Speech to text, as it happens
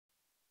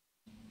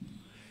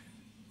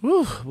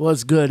Whew,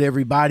 what's good,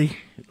 everybody?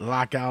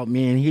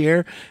 Lockoutmen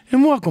here,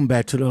 and welcome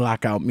back to the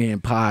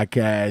Lockoutmen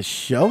podcast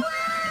show.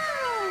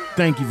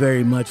 Thank you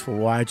very much for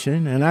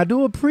watching, and I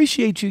do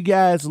appreciate you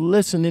guys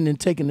listening and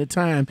taking the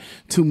time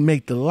to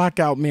make the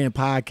Lockoutmen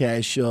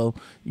podcast show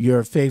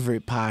your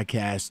favorite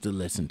podcast to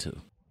listen to.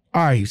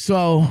 All right,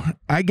 so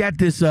I got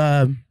this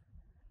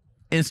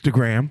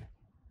Instagram.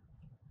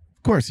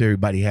 Of course,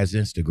 everybody has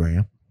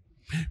Instagram,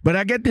 but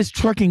I got this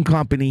trucking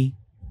company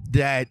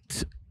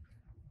that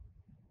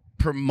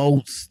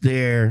promotes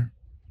their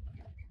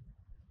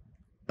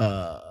they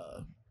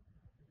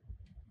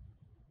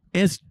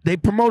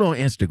promote on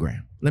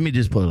Instagram. Let me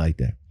just put it like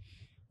that.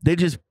 They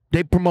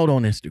promote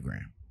on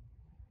Instagram.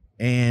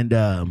 And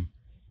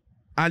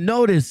I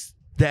noticed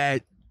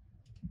that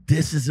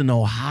this is an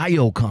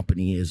Ohio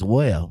company as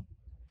well.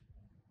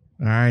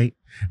 All right.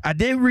 I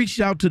did reach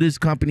out to this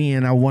company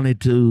and I wanted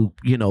to,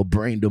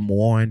 bring them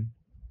on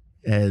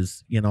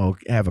as,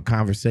 have a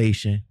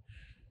conversation.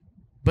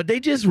 But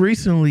they just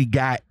recently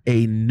got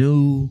a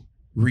new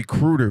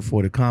recruiter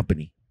for the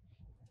company.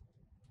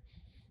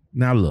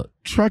 Now, look,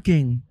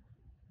 trucking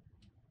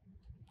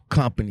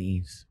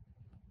companies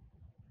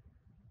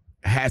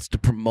has to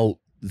promote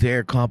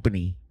their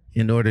company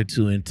in order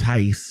to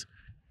entice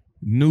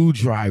new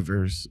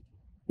drivers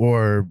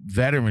or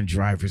veteran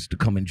drivers to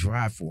come and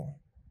drive for them.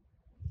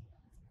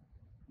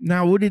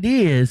 Now, what it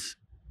is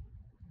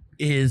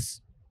the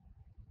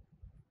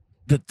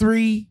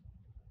three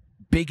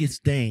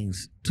biggest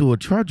things to a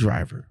truck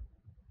driver.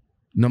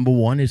 Number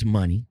one is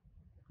money.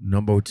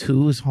 Number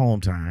two is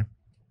home time.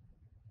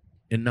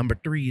 And number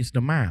three is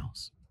the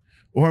miles.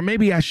 Or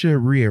maybe I should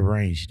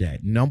rearrange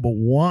that. Number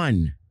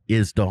one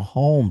is the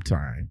home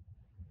time.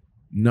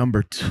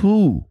 Number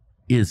two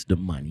is the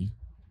money.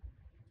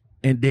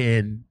 And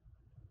then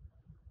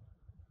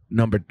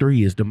number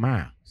three is the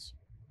miles,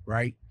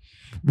 right?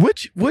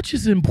 Which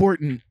is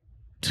important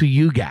to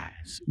you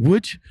guys?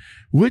 Which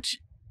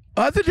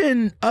other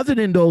than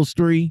those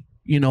three,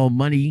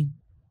 money,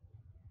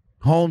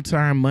 home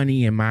time,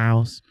 money, and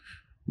miles,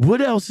 what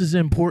else is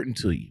important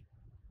to you?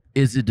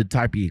 Is it the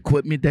type of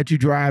equipment that you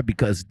drive?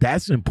 Because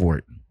that's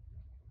important.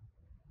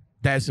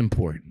 That's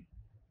important.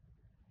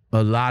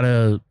 A lot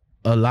of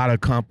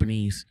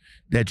companies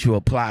that you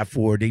apply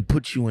for, they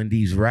put you in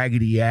these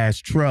raggedy ass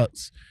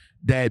trucks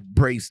that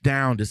breaks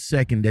down the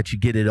second that you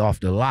get it off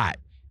the lot.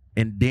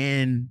 And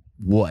then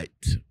what?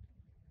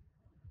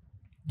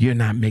 You're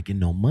not making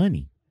no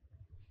money.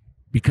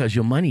 Because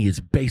your money is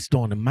based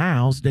on the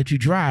miles that you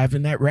drive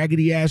in that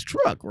raggedy ass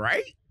truck,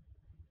 right?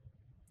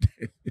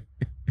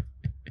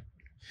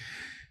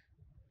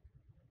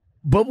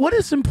 But what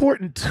is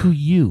important to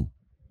you,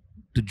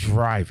 the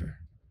driver?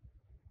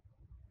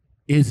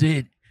 Is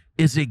it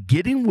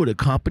getting with a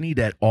company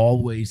that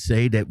always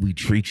say that we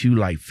treat you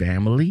like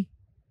family?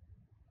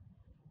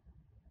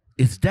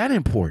 Is that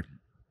important?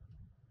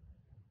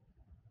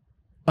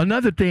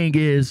 Another thing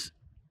is,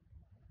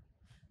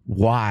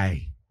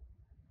 why?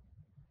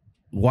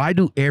 Why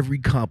do every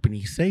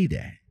company say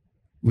that?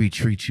 We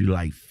treat you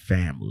like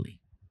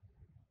family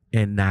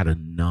and not a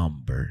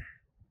number.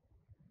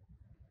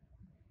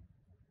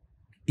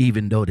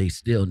 Even though they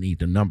still need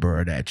the number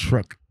of that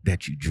truck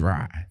that you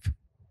drive.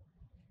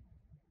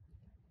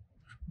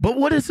 But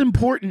what is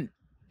important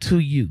to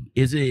you?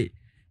 Is it,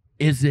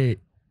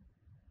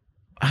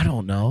 I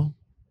don't know.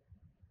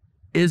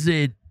 Is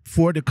it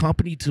for the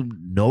company to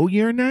know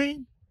your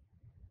name?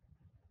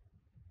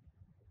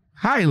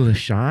 Hi,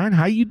 LaShawn.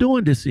 How you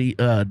doing this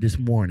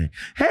morning?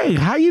 Hey,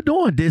 how you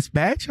doing,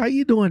 dispatch? How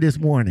you doing this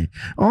morning?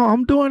 Oh,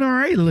 I'm doing all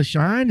right,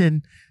 LaShawn.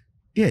 And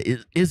yeah,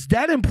 is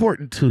that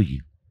important to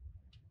you?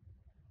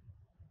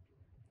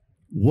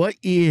 What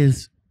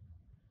is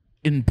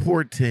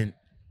important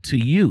to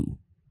you,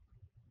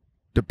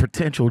 the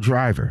potential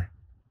driver?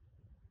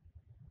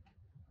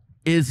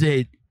 Is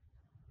it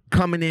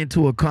coming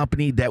into a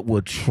company that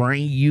will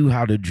train you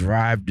how to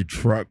drive the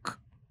truck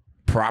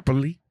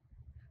properly?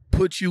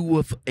 Put you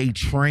with a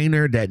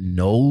trainer that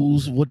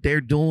knows what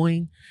they're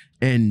doing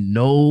and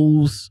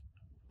knows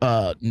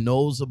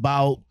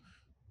about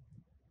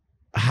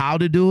how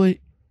to do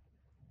it,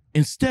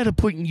 instead of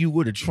putting you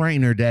with a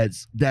trainer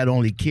that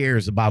only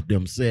cares about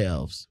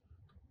themselves?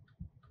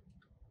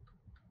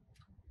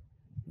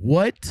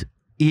 What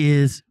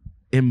is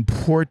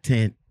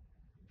important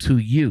to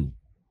you,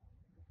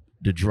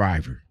 the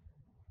driver?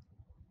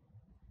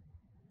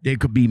 There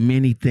could be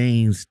many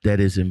things that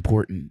is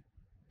important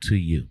to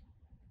you.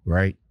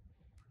 Right?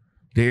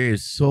 There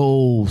is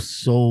so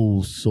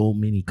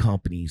many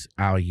companies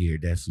out here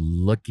that's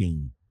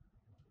looking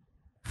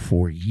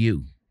for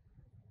you,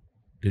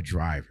 the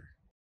driver.